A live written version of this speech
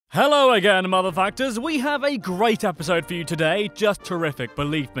Hello again, motherfuckers. We have a great episode for you today, just terrific,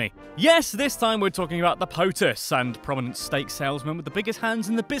 believe me. Yes, this time we're talking about the POTUS and prominent steak salesman with the biggest hands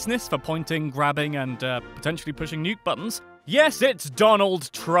in the business for pointing, grabbing, and potentially pushing nuke buttons. Yes, it's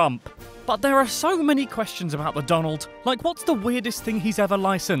Donald Trump. But there are so many questions about the Donald. Like, what's the weirdest thing he's ever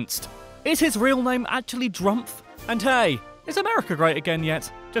licensed? Is his real name actually Drumpf? And hey, is America great again yet?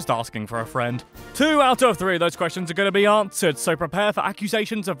 Just asking for a friend. 2 out of 3 of those questions are going to be answered, so prepare for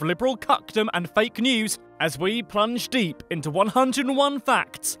accusations of liberal cuckdom and fake news as we plunge deep into 101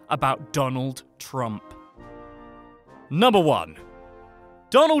 facts about Donald Trump. Number 1.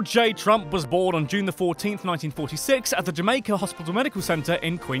 Donald J. Trump was born on June 14th, 1946 at the Jamaica Hospital Medical Center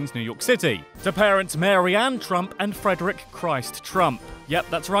in Queens, New York City, to parents Mary Ann Trump and Frederick Christ Trump. Yep,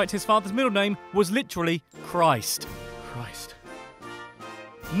 that's right, his father's middle name was literally Christ.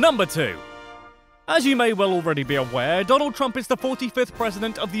 Number 2. As you may well already be aware, Donald Trump is the 45th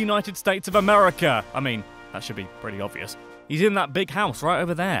President of the United States of America. I mean, that should be pretty obvious. He's in that big house right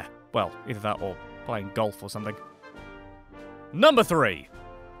over there. Well, either that or playing golf or something. Number 3.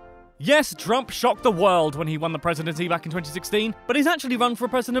 Yes, Trump shocked the world when he won the presidency back in 2016, but he's actually run for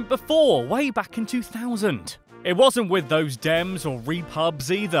president before, way back in 2000. It wasn't with those Dems or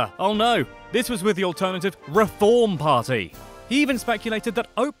Repubs either. Oh no, this was with the alternative Reform Party. He even speculated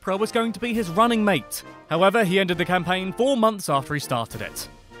that Oprah was going to be his running mate. However, he ended the campaign 4 months after he started it.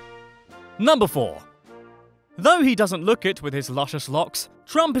 Number 4. Though he doesn't look it with his luscious locks,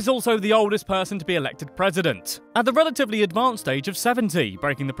 Trump is also the oldest person to be elected president, at the relatively advanced age of 70,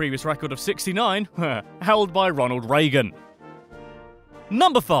 breaking the previous record of 69, held by Ronald Reagan.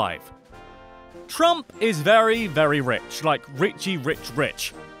 Number 5. Trump is very, very rich, like richy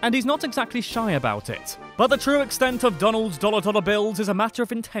rich, and he's not exactly shy about it. But the true extent of Donald's dollar bills is a matter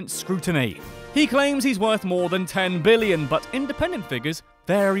of intense scrutiny. He claims he's worth more than $10 billion, but independent figures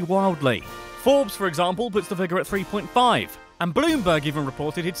vary wildly. Forbes, for example, puts the figure at 3.5, and Bloomberg even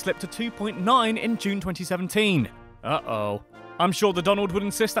reported he'd slipped to 2.9 in June 2017. Uh-oh. I'm sure the Donald would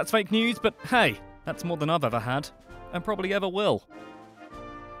insist that's fake news, but hey, that's more than I've ever had, and probably ever will.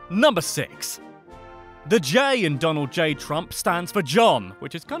 Number 6. The J in Donald J. Trump stands for John,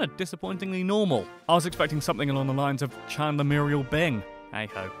 which is kind of disappointingly normal. I was expecting something along the lines of Chandler Muriel Bing.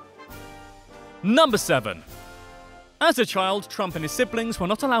 Hey-ho. Number 7. As a child, Trump and his siblings were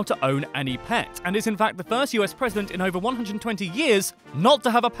not allowed to own any pet, and is in fact the first US president in over 120 years not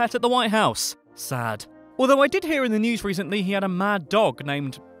to have a pet at the White House. Sad. Although I did hear in the news recently he had a mad dog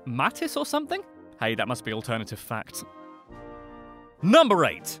named Mattis or something? Hey, that must be alternative fact. Number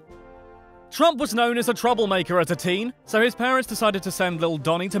 8. Trump was known as a troublemaker as a teen, so his parents decided to send little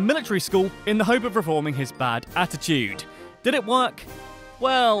Donnie to military school in the hope of reforming his bad attitude. Did it work?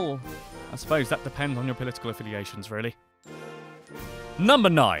 Well, I suppose that depends on your political affiliations, really. Number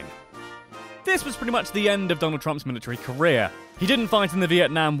 9. This was pretty much the end of Donald Trump's military career. He didn't fight in the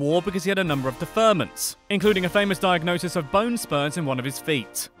Vietnam War because he had a number of deferments, including a famous diagnosis of bone spurs in one of his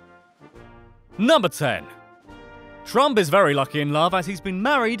feet. Number 10. Trump is very lucky in love as he's been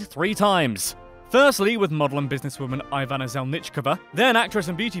married 3 times. Firstly, with model and businesswoman Ivana Zelnichkova, then actress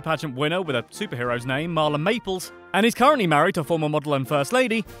and beauty pageant winner with a superhero's name, Marla Maples, and he's currently married to former model and First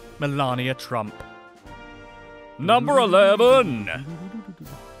Lady, Melania Trump. Number 11.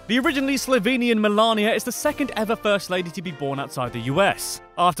 The originally Slovenian Melania is the second ever First Lady to be born outside the US,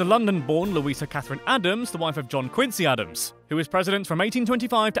 after London-born Louisa Catherine Adams, the wife of John Quincy Adams, who was president from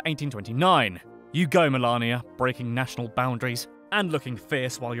 1825 to 1829. You go, Melania, breaking national boundaries and looking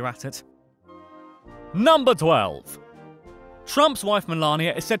fierce while you're at it. Number 12. Trump's wife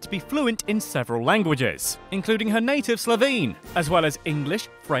Melania is said to be fluent in several languages, including her native Slovene, as well as English,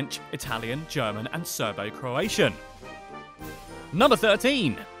 French, Italian, German, and Serbo-Croatian. Number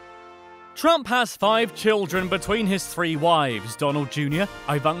 13. Trump has 5 children between his 3 wives, Donald Jr.,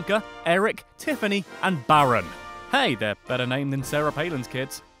 Ivanka, Eric, Tiffany, and Barron. Hey, they're better named than Sarah Palin's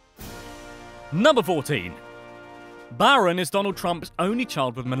kids. Number 14. Barron is Donald Trump's only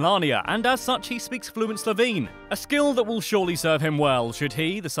child with Melania, and as such he speaks fluent Slovene, a skill that will surely serve him well should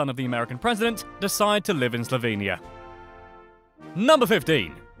he, the son of the American president, decide to live in Slovenia. Number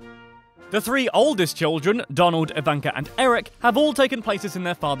 15. The 3 oldest children, Donald, Ivanka, and Eric, have all taken places in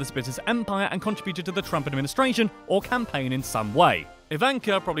their father's business empire and contributed to the Trump administration or campaign in some way.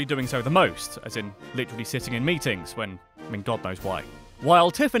 Ivanka probably doing so the most, as in literally sitting in meetings when, God knows why.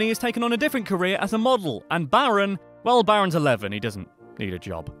 While Tiffany has taken on a different career as a model, and Barron, well, Barron's 11, he doesn't need a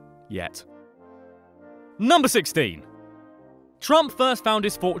job. Yet. Number 16. Trump first found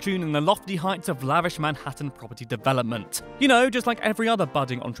his fortune in the lofty heights of lavish Manhattan property development. You know, just like every other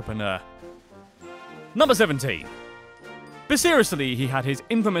budding entrepreneur. Number 17. But seriously, he had his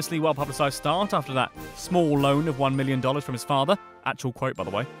infamously well-publicised start after that small loan of $1 million from his father, actual quote by the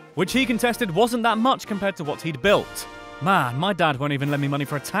way, which he contested wasn't that much compared to what he'd built. Man, my dad won't even lend me money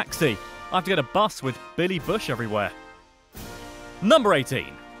for a taxi. I have to get a bus with Billy Bush everywhere. Number 18.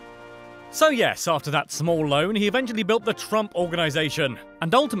 So yes, after that small loan, he eventually built the Trump Organization,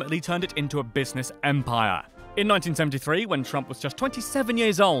 and ultimately turned it into a business empire. In 1973, when Trump was just 27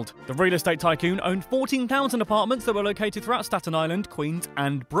 years old, the real estate tycoon owned 14,000 apartments that were located throughout Staten Island, Queens,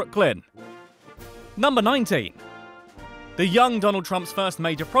 and Brooklyn. Number 19. The young Donald Trump's first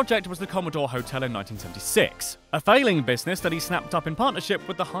major project was the Commodore Hotel in 1976, a failing business that he snapped up in partnership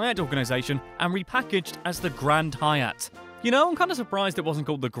with the Hyatt Organization and repackaged as the Grand Hyatt. You know, I'm kind of surprised it wasn't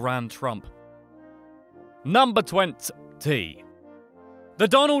called the Grand Trump. Number 20. The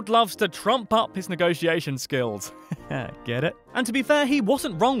Donald loves to trump up his negotiation skills. Get it? And to be fair, he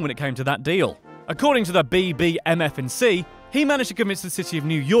wasn't wrong when it came to that deal. According to the BBMF&C, he managed to convince the city of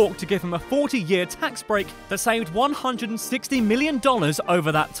New York to give him a 40-year tax break that saved $160 million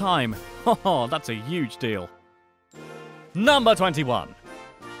over that time. Oh, that's a huge deal. Number 21.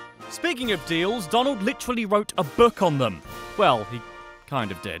 Speaking of deals, Donald literally wrote a book on them. Well, he kind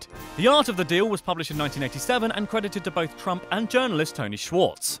of did. The Art of the Deal was published in 1987 and credited to both Trump and journalist Tony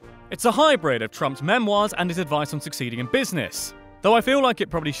Schwartz. It's a hybrid of Trump's memoirs and his advice on succeeding in business. Though I feel like it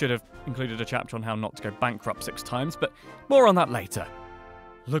probably should have included a chapter on how not to go bankrupt 6 times, but more on that later.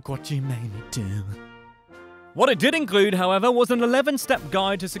 Look what you made me do. What it did include, however, was an 11-step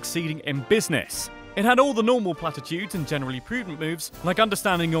guide to succeeding in business. It had all the normal platitudes and generally prudent moves, like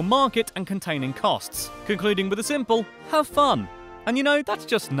understanding your market and containing costs, concluding with a simple, have fun. And you know, that's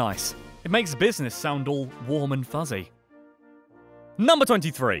just nice. It makes business sound all warm and fuzzy. Number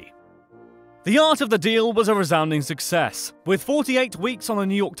 23. The Art of the Deal was a resounding success, with 48 weeks on the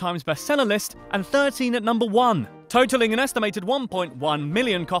New York Times bestseller list and 13 at number 1, totaling an estimated 1.1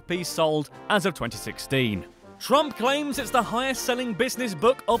 million copies sold as of 2016. Trump claims it's the highest-selling business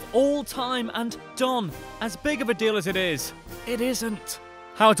book of all time, and Don, as big of a deal as it is, it isn't.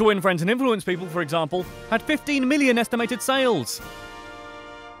 How to Win Friends and Influence People, for example, had 15 million estimated sales.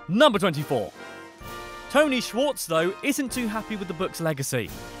 Number 24. Tony Schwartz, though, isn't too happy with the book's legacy.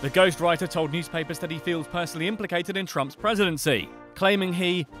 The ghostwriter told newspapers that he feels personally implicated in Trump's presidency, claiming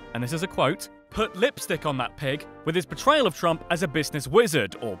he, and this is a quote, put lipstick on that pig with his portrayal of Trump as a business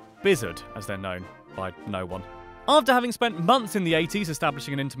wizard, or bizzard, as they're known by no one. After having spent months in the 80s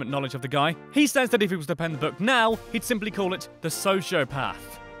establishing an intimate knowledge of the guy, he says that if he was to pen the book now, he'd simply call it The Sociopath.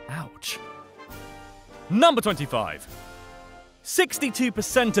 Ouch. Number 25.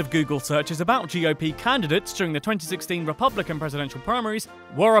 62% of Google searches about GOP candidates during the 2016 Republican presidential primaries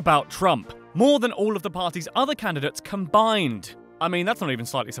were about Trump, more than all of the party's other candidates combined. I mean, that's not even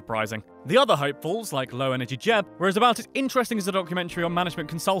slightly surprising. The other hopefuls, like Low Energy Jeb, were as about as interesting as a documentary on management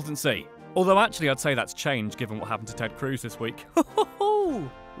consultancy. Although actually I'd say that's changed given what happened to Ted Cruz this week.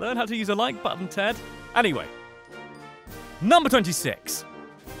 Learn how to use a like button, Ted. Anyway. Number 26.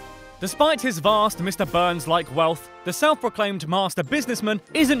 Despite his vast Mr. Burns-like wealth, the self-proclaimed master businessman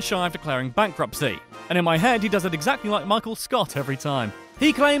isn't shy of declaring bankruptcy. And in my head, he does it exactly like Michael Scott every time.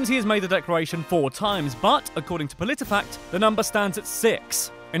 He claims he has made the declaration 4 times, but, according to PolitiFact, the number stands at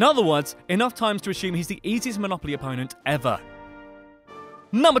 6. In other words, enough times to assume he's the easiest Monopoly opponent ever.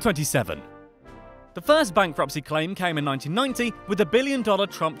 Number 27. The first bankruptcy claim came in 1990 with the billion-dollar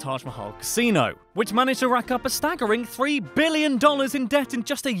Trump Taj Mahal casino, which managed to rack up a staggering $3 billion in debt in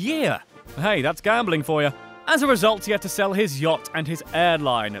just a year. Hey, that's gambling for you. As a result, he had to sell his yacht and his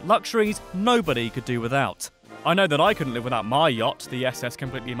airline, luxuries nobody could do without. I know that I couldn't live without my yacht, the SS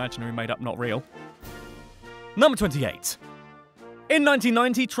Completely Imaginary Made Up Not Real. Number 28. In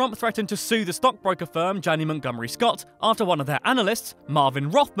 1990, Trump threatened to sue the stockbroker firm Janney Montgomery Scott after one of their analysts,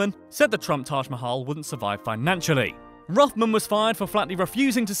 Marvin Rothman, said the Trump Taj Mahal wouldn't survive financially. Rothman was fired for flatly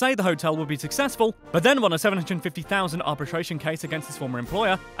refusing to say the hotel would be successful, but then won a $750,000 arbitration case against his former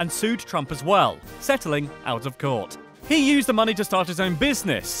employer and sued Trump as well, settling out of court. He used the money to start his own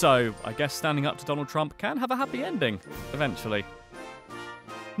business, so I guess standing up to Donald Trump can have a happy ending, eventually.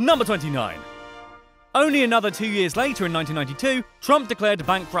 Number 29. Only another 2 years later in 1992, Trump declared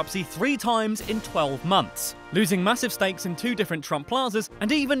bankruptcy 3 times in 12 months, losing massive stakes in 2 different Trump plazas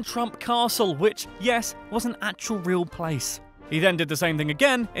and even Trump Castle, which, yes, was an actual real place. He then did the same thing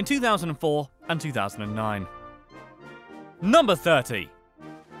again in 2004 and 2009. Number 30.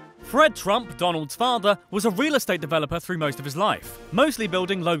 Fred Trump, Donald's father, was a real estate developer through most of his life, mostly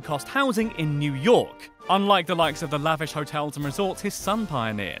building low-cost housing in New York, unlike the likes of the lavish hotels and resorts his son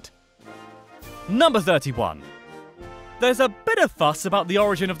pioneered. Number 31. There's a bit of fuss about the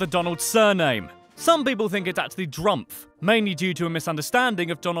origin of the Donald surname. Some people think it's actually Drumpf, mainly due to a misunderstanding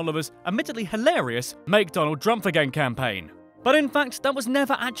of John Oliver's admittedly hilarious Make Donald Drumpf Again campaign. But in fact, that was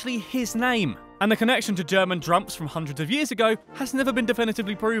never actually his name, and the connection to German Drumpfs from hundreds of years ago has never been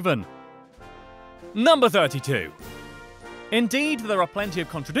definitively proven. Number 32. Indeed, there are plenty of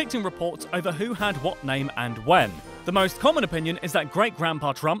contradicting reports over who had what name and when. The most common opinion is that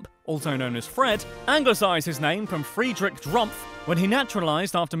great-grandpa Trump, also known as Fred, anglicised his name from Friedrich Drumpf when he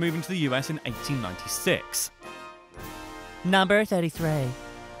naturalised after moving to the US in 1896. Number 33.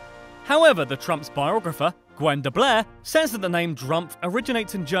 However, the Trump's biographer, Gwen de Blair, says that the name Drumpf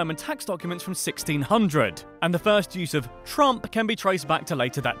originates in German tax documents from 1600, and the first use of Trump can be traced back to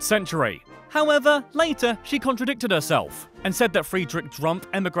later that century. However, later she contradicted herself and said that Friedrich Drumpf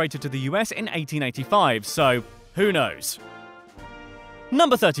emigrated to the US in 1885, so who knows?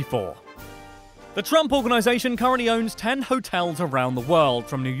 Number 34. The Trump Organization currently owns 10 hotels around the world,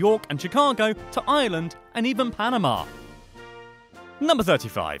 from New York and Chicago to Ireland and even Panama. Number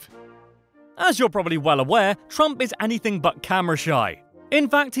 35. As you're probably well aware, Trump is anything but camera shy. In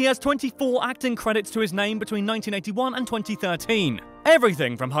fact, he has 24 acting credits to his name between 1981 and 2013.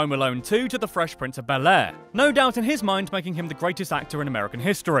 Everything from Home Alone 2 to The Fresh Prince of Bel-Air. No doubt in his mind making him the greatest actor in American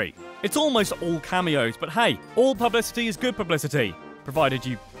history. It's almost all cameos, but hey, all publicity is good publicity, provided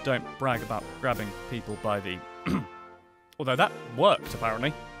you don't brag about grabbing people by the... Although that worked,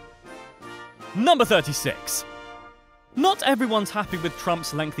 apparently. Number 36. Not everyone's happy with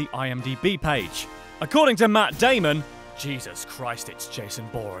Trump's lengthy IMDb page. According to Matt Damon, Jesus Christ, it's Jason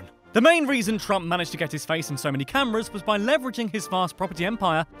Bourne. The main reason Trump managed to get his face in so many cameras was by leveraging his vast property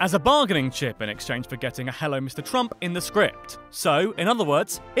empire as a bargaining chip in exchange for getting a "Hello, Mr. Trump" in the script. So, in other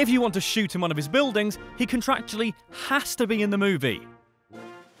words, if you want to shoot in one of his buildings, he contractually has to be in the movie.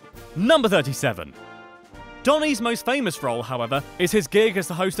 Number 37. Donnie's most famous role, however, is his gig as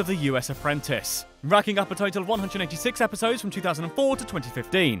the host of the US Apprentice, racking up a total of 186 episodes from 2004 to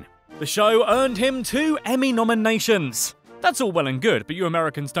 2015. The show earned him 2 Emmy nominations. That's all well and good, but you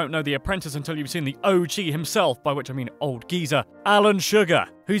Americans don't know The Apprentice until you've seen the OG himself, by which I mean old geezer, Alan Sugar,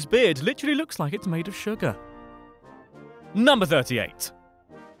 whose beard literally looks like it's made of sugar. Number 38.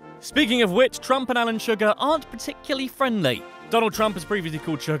 Speaking of which, Trump and Alan Sugar aren't particularly friendly. Donald Trump has previously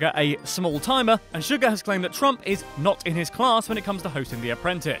called Sugar a small-timer, and Sugar has claimed that Trump is not in his class when it comes to hosting The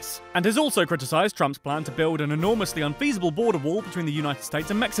Apprentice, and has also criticised Trump's plan to build an enormously unfeasible border wall between the United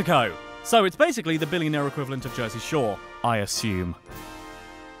States and Mexico. So it's basically the billionaire equivalent of Jersey Shore, I assume.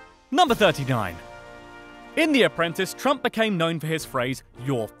 Number 39. In The Apprentice, Trump became known for his phrase,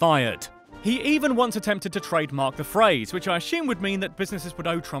 "You're fired." He even once attempted to trademark the phrase, which I assume would mean that businesses would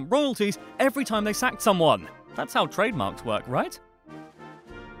owe Trump royalties every time they sacked someone. That's how trademarks work, right?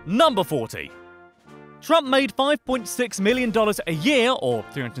 Number 40. Trump made $5.6 million a year, or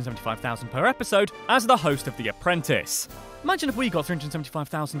 $375,000 per episode, as the host of The Apprentice. Imagine if we got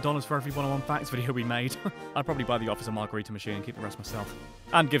 $375,000 for every 101 Facts video we made. I'd probably buy the office a margarita machine and keep the rest myself.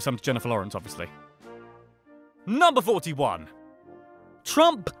 And give some to Jennifer Lawrence, obviously. Number 41.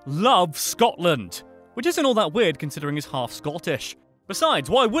 Trump loves Scotland, which isn't all that weird considering he's half Scottish. Besides,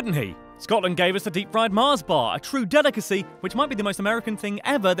 why wouldn't he? Scotland gave us the deep-fried Mars bar, a true delicacy, which might be the most American thing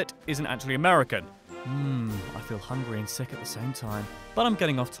ever that isn't actually American. I feel hungry and sick at the same time, but I'm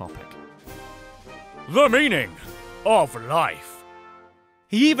getting off topic. The meaning of life.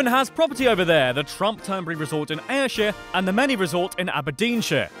 He even has property over there, the Trump Turnberry Resort in Ayrshire and the Many Resort in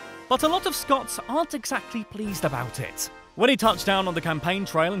Aberdeenshire. But a lot of Scots aren't exactly pleased about it. When he touched down on the campaign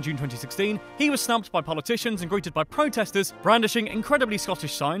trail in June 2016, he was snubbed by politicians and greeted by protesters brandishing incredibly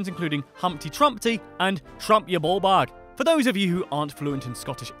Scottish signs including Humpty Trumpty and Trump you ball bag. For those of you who aren't fluent in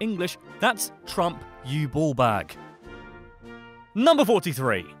Scottish English, that's Trump you ball bag. Number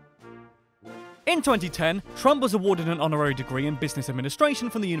 43. In 2010, Trump was awarded an honorary degree in business administration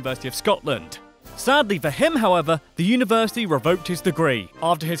from the University of Scotland. Sadly for him, however, the university revoked his degree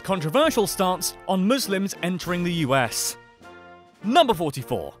after his controversial stance on Muslims entering the US. Number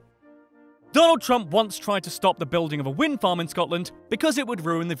 44. Donald Trump once tried to stop the building of a wind farm in Scotland because it would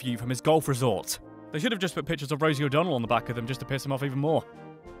ruin the view from his golf resort. They should have just put pictures of Rosie O'Donnell on the back of them just to piss him off even more.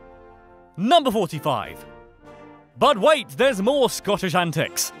 Number 45. But wait, there's more Scottish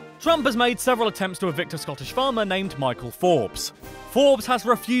antics. Trump has made several attempts to evict a Scottish farmer named Michael Forbes. Forbes has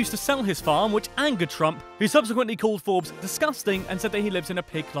refused to sell his farm, which angered Trump, who subsequently called Forbes disgusting and said that he lives in a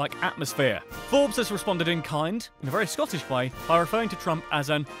pig-like atmosphere. Forbes has responded in kind, in a very Scottish way, by referring to Trump as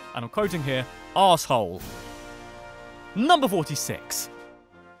an, and I'm quoting here, arsehole. Number 46.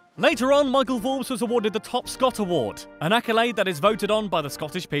 Later on, Michael Forbes was awarded the Top Scot Award, an accolade that is voted on by the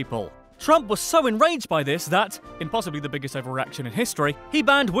Scottish people. Trump was so enraged by this that, in possibly the biggest overreaction in history, he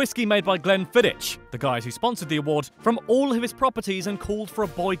banned whiskey made by Glenfiddich, the guys who sponsored the award, from all of his properties and called for a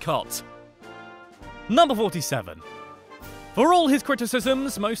boycott. Number 47. For all his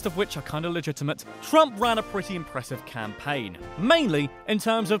criticisms, most of which are kind of legitimate, Trump ran a pretty impressive campaign, mainly in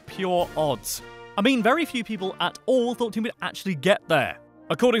terms of pure odds. I mean, very few people at all thought he would actually get there.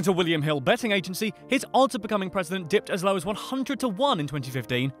 According to William Hill betting agency, his odds of becoming president dipped as low as 100 to 1 in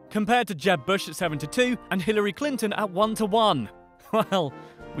 2015, compared to Jeb Bush at 7 to 2 and Hillary Clinton at 1 to 1. Well,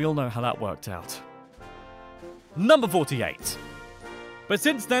 we all know how that worked out. Number 48. But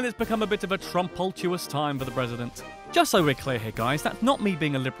since then, it's become a bit of a Trumpultuous time for the president. Just so we're clear here, guys, that's not me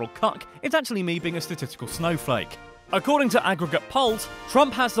being a liberal cuck, it's actually me being a statistical snowflake. According to aggregate polls,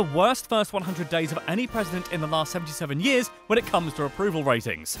 Trump has the worst first 100 days of any president in the last 77 years when it comes to approval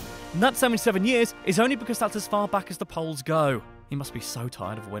ratings. And that 77 years is only because that's as far back as the polls go. He must be so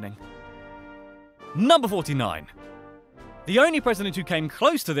tired of winning. Number 49. The only president who came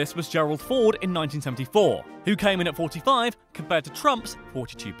close to this was Gerald Ford in 1974, who came in at 45 compared to Trump's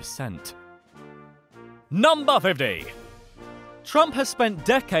 42%. Number 50. Trump has spent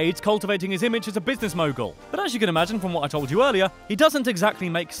decades cultivating his image as a business mogul, but as you can imagine from what I told you earlier, he doesn't exactly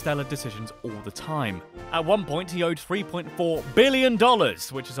make stellar decisions all the time. At one point, he owed $3.4 billion,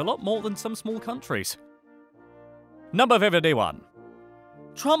 which is a lot more than some small countries. Number 51.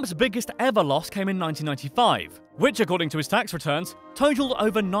 Trump's biggest ever loss came in 1995, which, according to his tax returns, totaled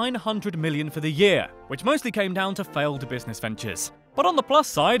over $900 million for the year, which mostly came down to failed business ventures. But on the plus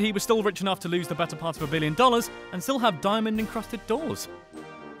side, he was still rich enough to lose the better part of $1 billion and still have diamond-encrusted doors.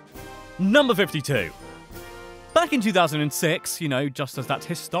 Number 52. Back in 2006, just as that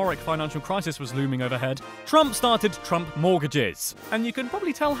historic financial crisis was looming overhead, Trump started Trump Mortgages, and you can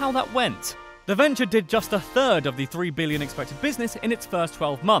probably tell how that went. The venture did just a third of the $3 billion expected business in its first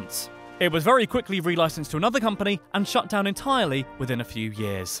 12 months. It was very quickly relicensed to another company and shut down entirely within a few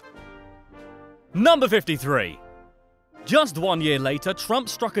years. Number 53. Just 1 year later, Trump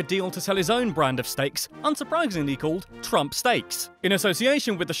struck a deal to sell his own brand of steaks, unsurprisingly called Trump Steaks, in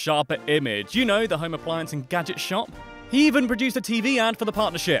association with the Sharper Image, the home appliance and gadget shop. He even produced a TV ad for the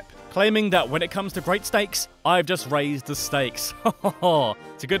partnership, claiming that when it comes to great steaks, I've just raised the stakes.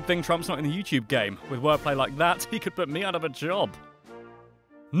 It's a good thing Trump's not in the YouTube game. With wordplay like that, he could put me out of a job.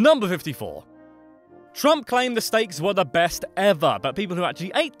 Number 54. Trump claimed the steaks were the best ever, but people who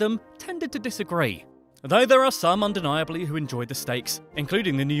actually ate them tended to disagree. Though there are some undeniably who enjoyed the steaks,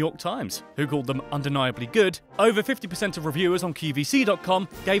 including the New York Times, who called them undeniably good. Over 50% of reviewers on QVC.com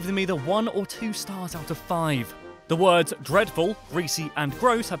gave them either 1 or 2 stars out of 5. The words dreadful, greasy, and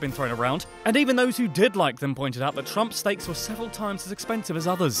gross have been thrown around, and even those who did like them pointed out that Trump's steaks were several times as expensive as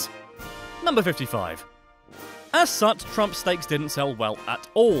others. Number 55. As such, Trump's steaks didn't sell well at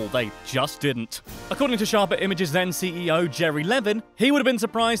all. They just didn't. According to Sharper Image's then CEO Jerry Levin, he would have been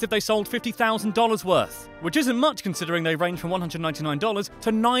surprised if they sold $50,000 worth, which isn't much considering they range from $199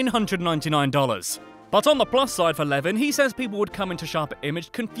 to $999. But on the plus side for Levin, he says people would come into Sharper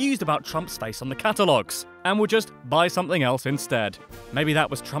Image confused about Trump's face on the catalogues, and would just buy something else instead. Maybe that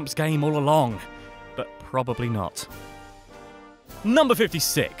was Trump's game all along, but probably not. Number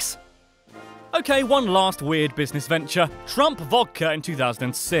 56. Okay, one last weird business venture, Trump Vodka in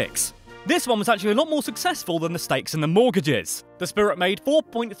 2006. This one was actually a lot more successful than the steaks and the mortgages. The spirit made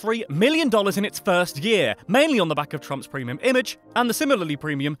 $4.3 million in its first year, mainly on the back of Trump's premium image and the similarly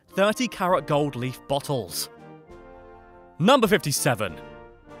premium 30-carat gold leaf bottles. Number 57.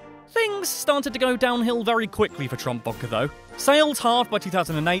 Things started to go downhill very quickly for Trump Vodka though. Sales halved by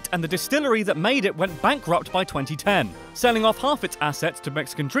 2008 and the distillery that made it went bankrupt by 2010, selling off half its assets to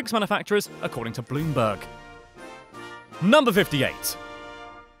Mexican drinks manufacturers, according to Bloomberg. Number 58.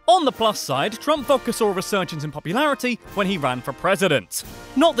 On the plus side, Trump Vodka saw a resurgence in popularity when he ran for president.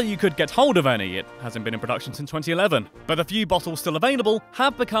 Not that you could get hold of any, it hasn't been in production since 2011, but the few bottles still available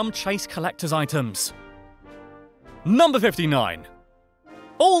have become chase collector's items. Number 59.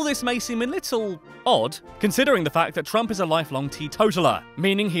 All this may seem a little odd, considering the fact that Trump is a lifelong teetotaler,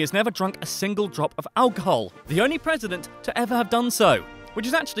 meaning he has never drunk a single drop of alcohol, the only president to ever have done so, which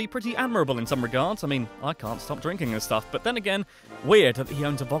is actually pretty admirable in some regards. I mean, I can't stop drinking this stuff, but then again, weird that he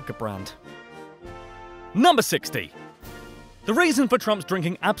owns a vodka brand. Number 60. The reason for Trump's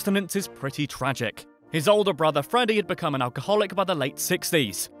drinking abstinence is pretty tragic. His older brother Freddie had become an alcoholic by the late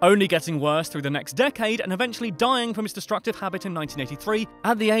 60s, only getting worse through the next decade and eventually dying from his destructive habit in 1983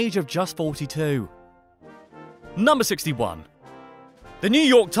 at the age of just 42. Number 61. The New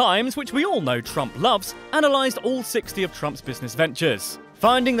York Times, which we all know Trump loves, analysed all 60 of Trump's business ventures,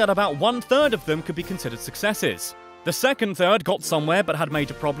 finding that about 1/3 of them could be considered successes. The second third got somewhere but had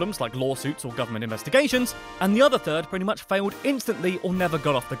major problems like lawsuits or government investigations, and the other third pretty much failed instantly or never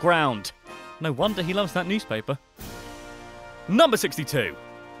got off the ground. No wonder he loves that newspaper. Number 62.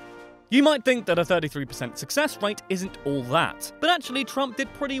 You might think that a 33% success rate isn't all that, but actually Trump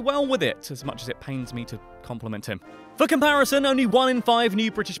did pretty well with it, as much as it pains me to compliment him. For comparison, only 1 in 5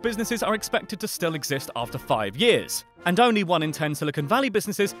 new British businesses are expected to still exist after 5 years, and only 1 in 10 Silicon Valley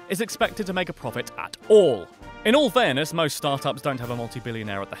businesses is expected to make a profit at all. In all fairness, most startups don't have a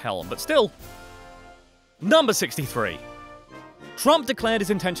multi-billionaire at the helm, but still. Number 63. Trump declared his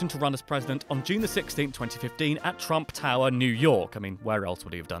intention to run as president on June 16, 2015 at Trump Tower, New York. I mean, where else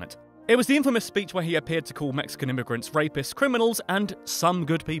would he have done it? It was the infamous speech where he appeared to call Mexican immigrants rapists, criminals, and some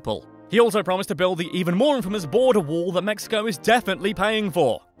good people. He also promised to build the even more infamous border wall that Mexico is definitely paying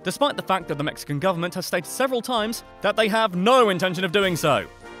for, despite the fact that the Mexican government has stated several times that they have no intention of doing so.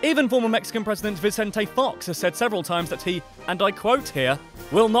 Even former Mexican President Vicente Fox has said several times that he, and I quote here,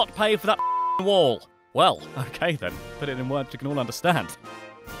 will not pay for that wall. Well, okay then, put it in words you can all understand.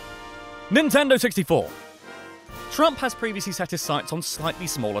 Nintendo 64. Trump has previously set his sights on slightly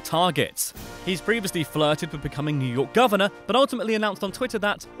smaller targets. He's previously flirted with becoming New York governor, but ultimately announced on Twitter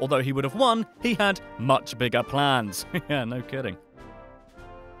that, although he would have won, he had much bigger plans. Yeah, no kidding.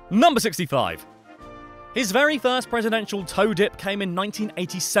 Number 65. His very first presidential toe dip came in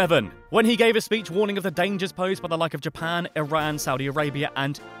 1987, when he gave a speech warning of the dangers posed by the like of Japan, Iran, Saudi Arabia,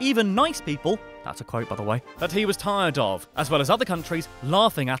 and even nice people, that's a quote by the way, that he was tired of, as well as other countries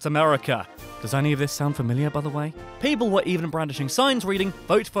laughing at America. Does any of this sound familiar, by the way? People were even brandishing signs reading,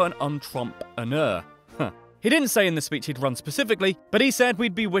 "Vote for an un-Trump-aner." He didn't say in the speech he'd run specifically, but he said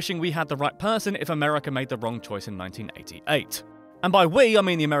we'd be wishing we had the right person if America made the wrong choice in 1988. And by we, I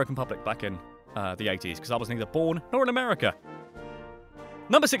mean the American public back in the 80s, because I was neither born nor in America.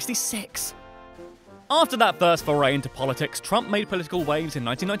 Number 66. After that first foray into politics, Trump made political waves in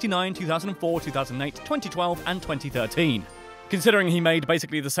 1999, 2004, 2008, 2012, and 2013. Considering he made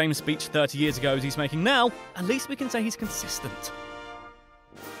basically the same speech 30 years ago as he's making now, at least we can say he's consistent.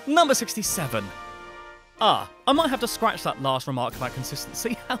 Number 67. I might have to scratch that last remark about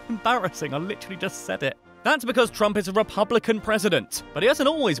consistency. How embarrassing, I literally just said it. That's because Trump is a Republican president, but he hasn't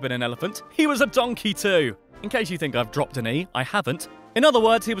always been an elephant. He was a donkey too. In case you think I've dropped an E, I haven't. In other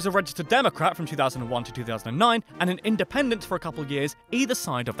words, he was a registered Democrat from 2001 to 2009 and an independent for a couple years either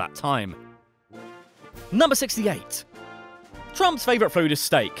side of that time. Number 68. Trump's favourite food is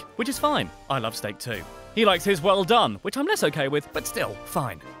steak, which is fine. I love steak too. He likes his well done, which I'm less okay with, but still,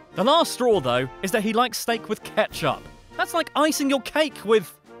 fine. The last straw, though, is that he likes steak with ketchup. That's like icing your cake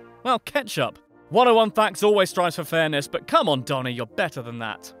with, well, ketchup. 101 Facts always strives for fairness, but come on, Donnie, you're better than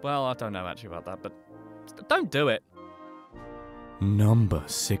that. Well, I don't know actually about that, but don't do it. Number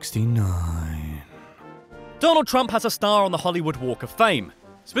 69. Donald Trump has a star on the Hollywood Walk of Fame,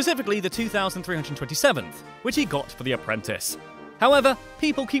 specifically the 2,327th, which he got for The Apprentice. However,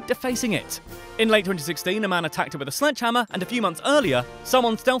 people keep defacing it. In late 2016, a man attacked it with a sledgehammer, and a few months earlier,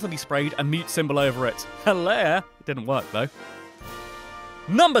 someone stealthily sprayed a mute symbol over it. Hilarious. It didn't work, though.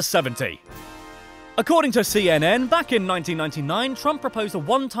 Number 70. According to CNN, back in 1999, Trump proposed a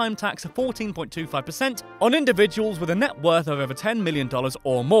one-time tax of 14.25% on individuals with a net worth of over $10 million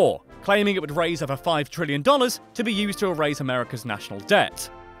or more, claiming it would raise over $5 trillion to be used to erase America's national debt.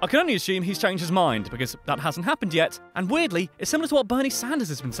 I can only assume he's changed his mind, because that hasn't happened yet, and weirdly, it's similar to what Bernie Sanders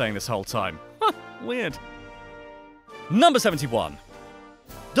has been saying this whole time. Weird. Number 71.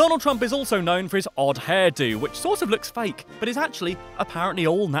 Donald Trump is also known for his odd hairdo, which sort of looks fake, but is actually apparently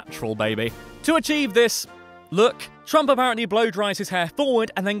all natural, baby. To achieve this look, Trump apparently blow-dries his hair forward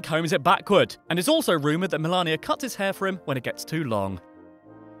and then combs it backward, and it's also rumoured that Melania cuts his hair for him when it gets too long.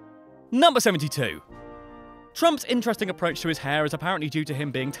 Number 72. Trump's interesting approach to his hair is apparently due to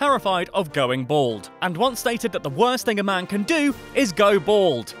him being terrified of going bald, and once stated that the worst thing a man can do is go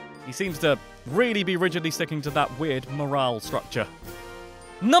bald. He seems to really be rigidly sticking to that weird morale structure.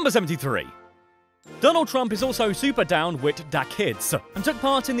 Number 73. Donald Trump is also super down with da kids, and took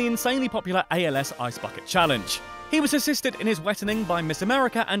part in the insanely popular ALS Ice Bucket Challenge. He was assisted in his wetting by Miss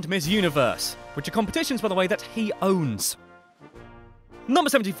America and Miss Universe, which are competitions, by the way, that he owns. Number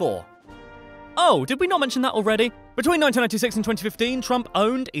 74. Oh, did we not mention that already? Between 1996 and 2015, Trump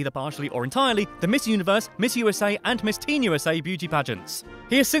owned, either partially or entirely, the Miss Universe, Miss USA, and Miss Teen USA beauty pageants.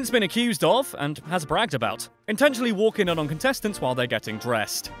 He has since been accused of, and has bragged about, intentionally walking in on contestants while they're getting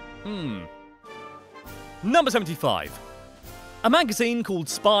dressed. Number 75. A magazine called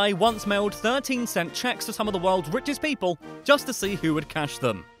Spy once mailed 13-cent checks to some of the world's richest people just to see who would cash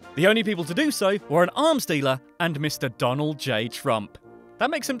them. The only people to do so were an arms dealer and Mr. Donald J. Trump. That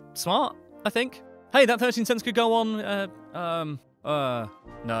makes him smart, I think. Hey, that 13 cents could go on,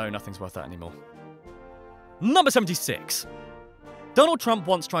 no, nothing's worth that anymore. Number 76. Donald Trump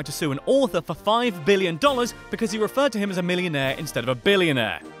once tried to sue an author for $5 billion because he referred to him as a millionaire instead of a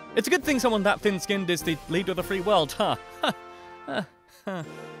billionaire. It's a good thing someone that thin-skinned is the leader of the free world, huh?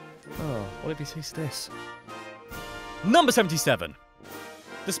 Oh, what if he sees this? Number 77.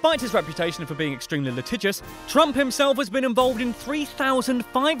 Despite his reputation for being extremely litigious, Trump himself has been involved in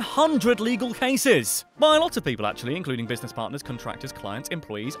 3,500 legal cases. By a lot of people, actually, including business partners, contractors, clients,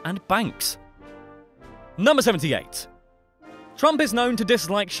 employees, and banks. Number 78. Trump is known to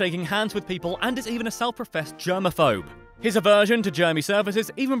dislike shaking hands with people and is even a self-professed germaphobe. His aversion to germy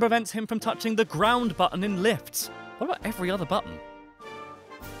surfaces even prevents him from touching the ground button in lifts. What about every other button?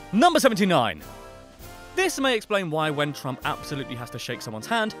 Number 79. This may explain why when Trump absolutely has to shake someone's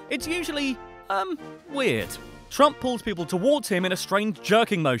hand, it's usually, weird. Trump pulls people towards him in a strange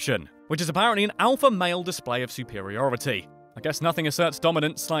jerking motion, which is apparently an alpha male display of superiority. I guess nothing asserts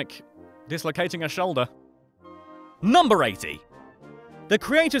dominance like dislocating a shoulder. Number 80. The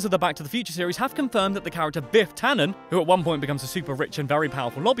creators of the Back to the Future series have confirmed that the character Biff Tannen, who at one point becomes a super rich and very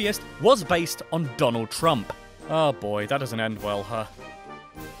powerful lobbyist, was based on Donald Trump. Oh boy, that doesn't end well, huh?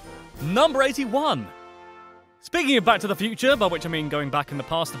 Number 81. Speaking of Back to the Future, by which I mean going back in the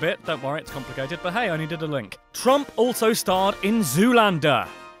past a bit, don't worry, it's complicated, but hey, I only did a link. Trump also starred in Zoolander.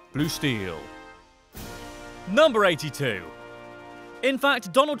 Blue Steel. Number 82. In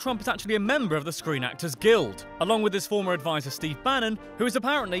fact, Donald Trump is actually a member of the Screen Actors Guild, along with his former advisor Steve Bannon, who is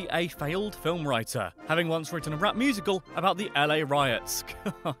apparently a failed film writer, having once written a rap musical about the LA riots.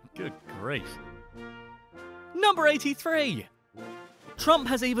 Good grief. Number 83. Trump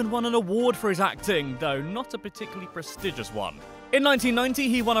has even won an award for his acting, though not a particularly prestigious one. In 1990,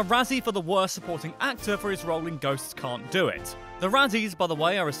 he won a Razzie for the Worst Supporting Actor for his role in Ghosts Can't Do It. The Razzies, by the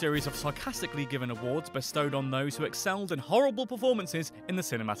way, are a series of sarcastically given awards bestowed on those who excelled in horrible performances in the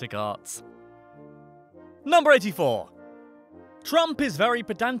cinematic arts. Number 84. Trump is very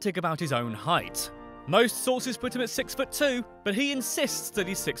pedantic about his own height. Most sources put him at 6'2", but he insists that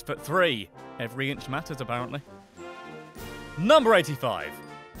he's 6'3". Every inch matters, apparently. Number 85.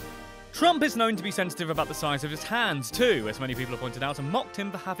 Trump is known to be sensitive about the size of his hands too, as many people have pointed out and mocked him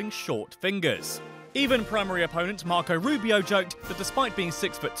for having short fingers. Even primary opponent Marco Rubio joked that despite being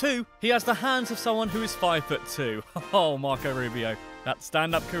 6'2", he has the hands of someone who is 5'2". Oh, Marco Rubio, that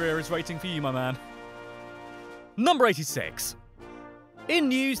stand-up career is waiting for you, my man. Number 86. In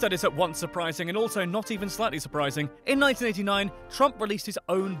news that is at once surprising and also not even slightly surprising, in 1989, Trump released his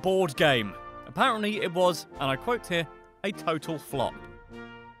own board game. Apparently it was, and I quote here, a total flop.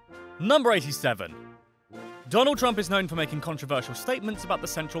 Number 87. Donald Trump is known for making controversial statements about the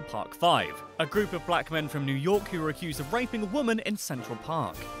Central Park Five, a group of black men from New York who were accused of raping a woman in Central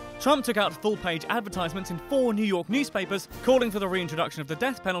Park. Trump took out full-page advertisements in 4 New York newspapers calling for the reintroduction of the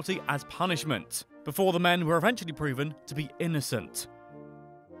death penalty as punishment, before the men were eventually proven to be innocent.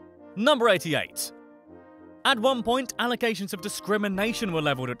 Number 88. At one point, allegations of discrimination were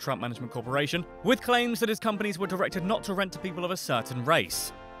levelled at Trump Management Corporation, with claims that his companies were directed not to rent to people of a certain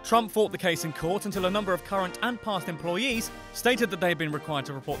race. Trump fought the case in court until a number of current and past employees stated that they had been required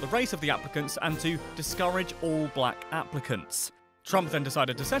to report the race of the applicants and to discourage all black applicants. Trump then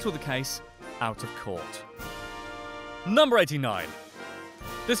decided to settle the case out of court. Number 89.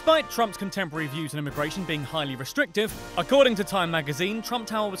 Despite Trump's contemporary views on immigration being highly restrictive, according to Time magazine, Trump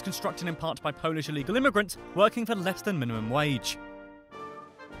Tower was constructed in part by Polish illegal immigrants working for less than minimum wage.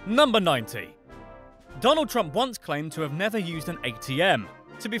 Number 90. Donald Trump once claimed to have never used an ATM.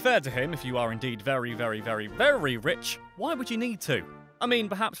 To be fair to him, if you are indeed very, very, very, very rich, why would you need to? I mean,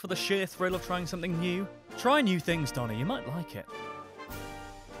 perhaps for the sheer thrill of trying something new? Try new things, Donnie, you might like it.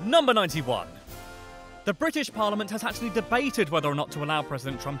 Number 91. The British Parliament has actually debated whether or not to allow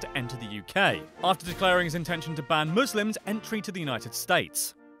President Trump to enter the UK, after declaring his intention to ban Muslims' entry to the United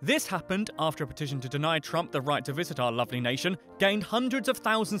States. This happened after a petition to deny Trump the right to visit our lovely nation gained hundreds of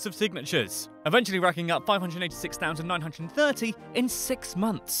thousands of signatures, eventually racking up 586,930 in 6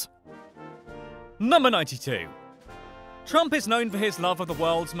 months. Number 92. Trump is known for his love of the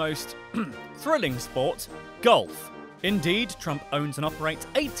world's most thrilling sport, golf. Indeed, Trump owns and operates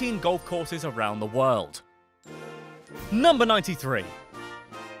 18 golf courses around the world. Number 93.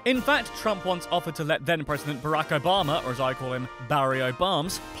 In fact, Trump once offered to let then-President Barack Obama, or as I call him, Barry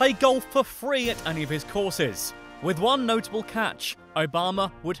Obams, play golf for free at any of his courses. With one notable catch,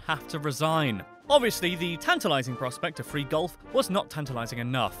 Obama would have to resign. Obviously, the tantalising prospect of free golf was not tantalising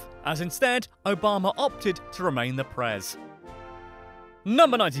enough, as instead, Obama opted to remain the prez.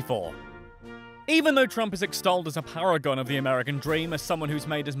 Number 94. Even though Trump is extolled as a paragon of the American dream, as someone who's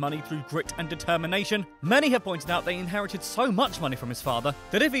made his money through grit and determination, many have pointed out that he inherited so much money from his father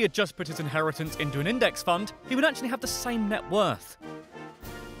that if he had just put his inheritance into an index fund, he would actually have the same net worth.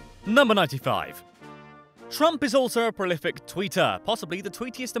 Number 95. Trump is also a prolific tweeter, possibly the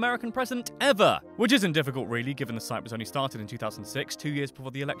tweetiest American president ever, which isn't difficult really given the site was only started in 2006, 2 years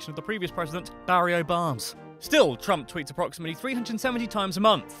before the election of the previous president, Barry Obama. Still, Trump tweets approximately 370 times a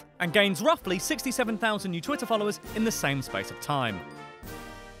month, and gains roughly 67,000 new Twitter followers in the same space of time.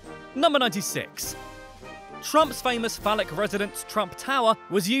 Number 96. Trump's famous phallic residence, Trump Tower,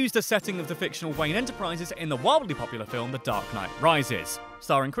 was used as setting of the fictional Wayne Enterprises in the wildly popular film The Dark Knight Rises,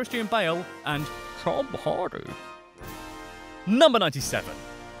 starring Christian Bale and Tom Hardy. Number 97.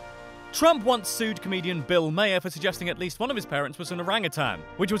 Trump once sued comedian Bill Maher for suggesting at least one of his parents was an orangutan,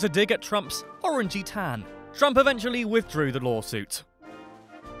 which was a dig at Trump's orangey tan. Trump eventually withdrew the lawsuit.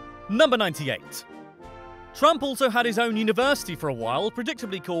 Number 98. Trump also had his own university for a while,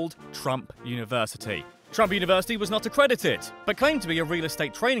 predictably called Trump University. Trump University was not accredited, but claimed to be a real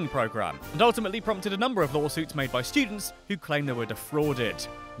estate training program, and ultimately prompted a number of lawsuits made by students who claimed they were defrauded.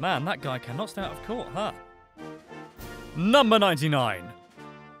 Man, that guy cannot stay out of court, huh? Number 99.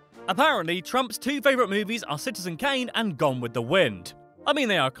 Apparently, Trump's two favourite movies are Citizen Kane and Gone with the Wind. I mean,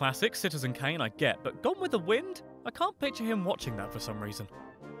 they are classics, Citizen Kane I get, but Gone with the Wind? I can't picture him watching that for some reason.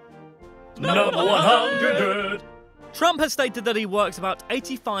 Number 100! Trump has stated that he works about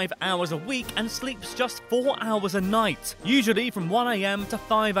 85 hours a week and sleeps just 4 hours a night, usually from 1 AM to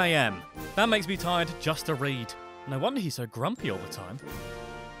 5 AM. That makes me tired just to read. No wonder he's so grumpy all the time.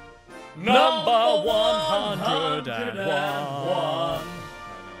 Number 101.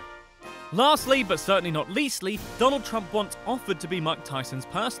 Lastly, but certainly not leastly, Donald Trump once offered to be Mike Tyson's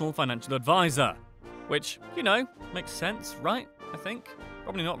personal financial advisor. Which, you know, makes sense, right? I think.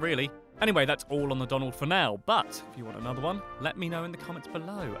 Probably not really. Anyway, that's all on the Donald for now, but if you want another one, let me know in the comments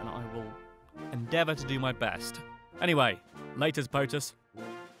below and I will endeavour to do my best. Anyway, laters POTUS.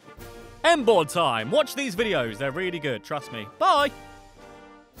 M-board time! Watch these videos, they're really good, trust me. Bye!